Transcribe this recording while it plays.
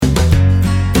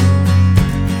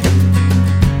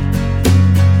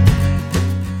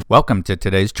Welcome to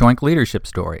today's Choink Leadership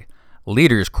Story.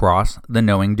 Leaders cross the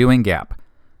knowing-doing gap.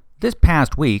 This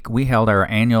past week, we held our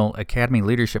annual Academy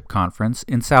Leadership Conference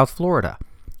in South Florida.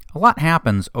 A lot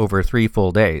happens over 3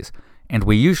 full days, and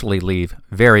we usually leave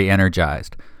very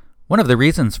energized. One of the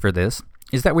reasons for this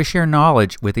is that we share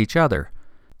knowledge with each other.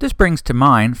 This brings to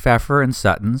mind Pfeffer and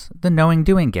Sutton's The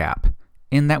Knowing-Doing Gap,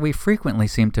 in that we frequently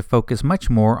seem to focus much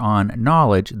more on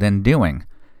knowledge than doing,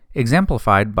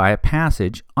 exemplified by a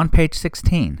passage on page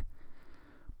 16.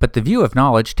 But the view of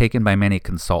knowledge taken by many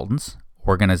consultants,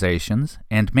 organizations,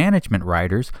 and management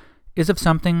writers is of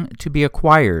something to be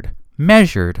acquired,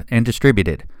 measured, and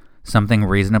distributed, something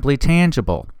reasonably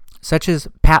tangible, such as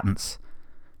patents.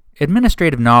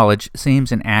 Administrative knowledge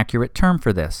seems an accurate term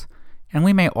for this, and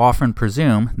we may often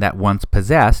presume that once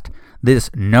possessed, this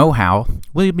know-how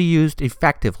will be used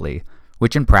effectively,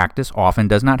 which in practice often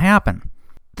does not happen.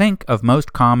 Think of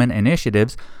most common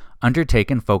initiatives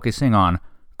undertaken focusing on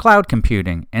cloud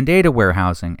computing and data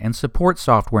warehousing and support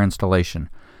software installation,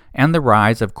 and the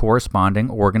rise of corresponding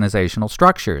organizational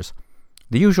structures.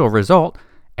 The usual result,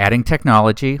 adding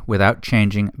technology without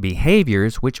changing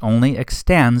behaviors, which only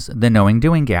extends the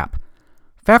knowing-doing gap.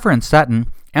 Pfeffer and Sutton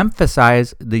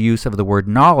emphasize the use of the word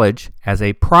knowledge as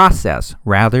a process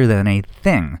rather than a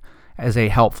thing, as a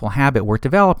helpful habit worth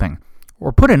developing.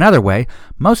 Or put another way,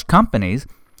 most companies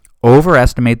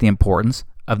overestimate the importance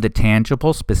of the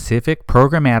tangible, specific,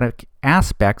 programmatic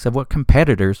aspects of what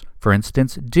competitors, for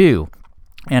instance, do,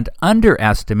 and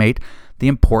underestimate the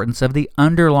importance of the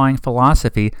underlying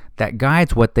philosophy that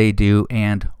guides what they do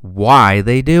and why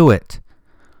they do it.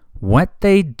 What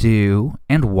they do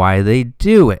and why they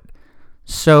do it.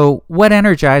 So, what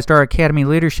energized our Academy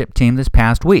leadership team this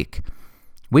past week?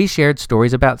 We shared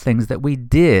stories about things that we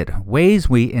did, ways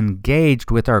we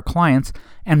engaged with our clients,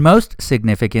 and most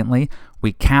significantly,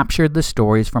 we captured the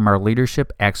stories from our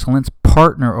Leadership Excellence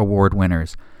Partner Award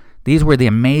winners. These were the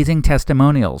amazing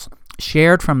testimonials,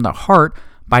 shared from the heart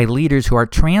by leaders who are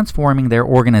transforming their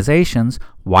organizations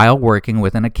while working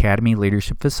with an Academy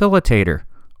Leadership Facilitator,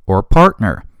 or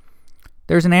partner.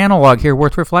 There's an analog here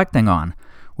worth reflecting on.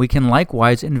 We can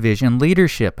likewise envision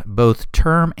leadership, both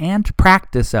term and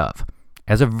practice of,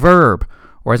 as a verb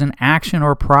or as an action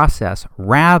or process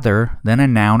rather than a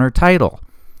noun or title.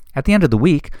 At the end of the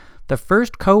week, the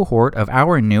first cohort of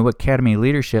our new Academy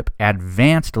Leadership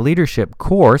Advanced Leadership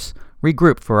course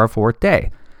regrouped for our 4th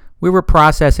day. We were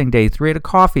processing day 3 at a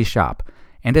coffee shop,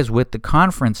 and as with the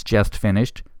conference just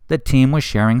finished, the team was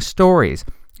sharing stories,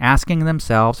 asking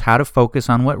themselves how to focus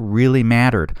on what really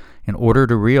mattered in order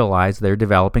to realize their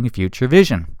developing future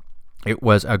vision. It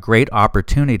was a great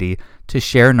opportunity to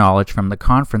share knowledge from the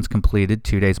conference completed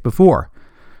 2 days before.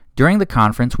 During the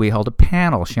conference, we held a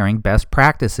panel sharing best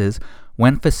practices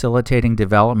when facilitating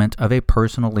development of a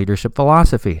personal leadership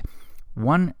philosophy.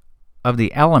 One of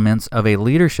the elements of a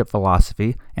leadership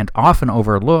philosophy, and often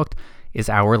overlooked, is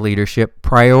our leadership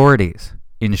priorities.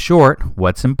 In short,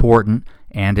 what's important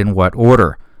and in what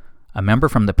order. A member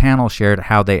from the panel shared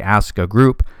how they ask a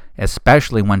group,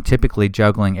 especially when typically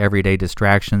juggling everyday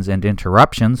distractions and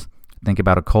interruptions, think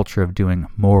about a culture of doing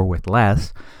more with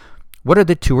less, what are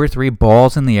the 2 or 3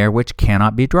 balls in the air which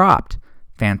cannot be dropped?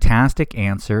 Fantastic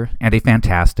answer and a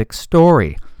fantastic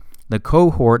story. The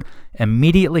cohort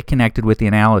immediately connected with the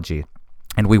analogy,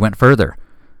 and we went further.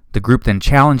 The group then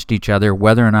challenged each other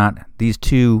whether or not these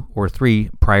 2 or 3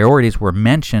 priorities were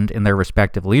mentioned in their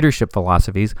respective leadership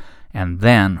philosophies, and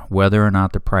then whether or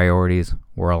not the priorities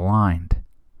were aligned.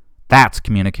 That's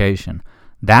communication.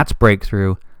 That's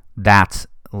breakthrough. That's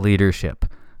leadership.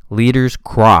 Leaders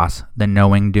cross the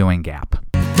knowing-doing gap.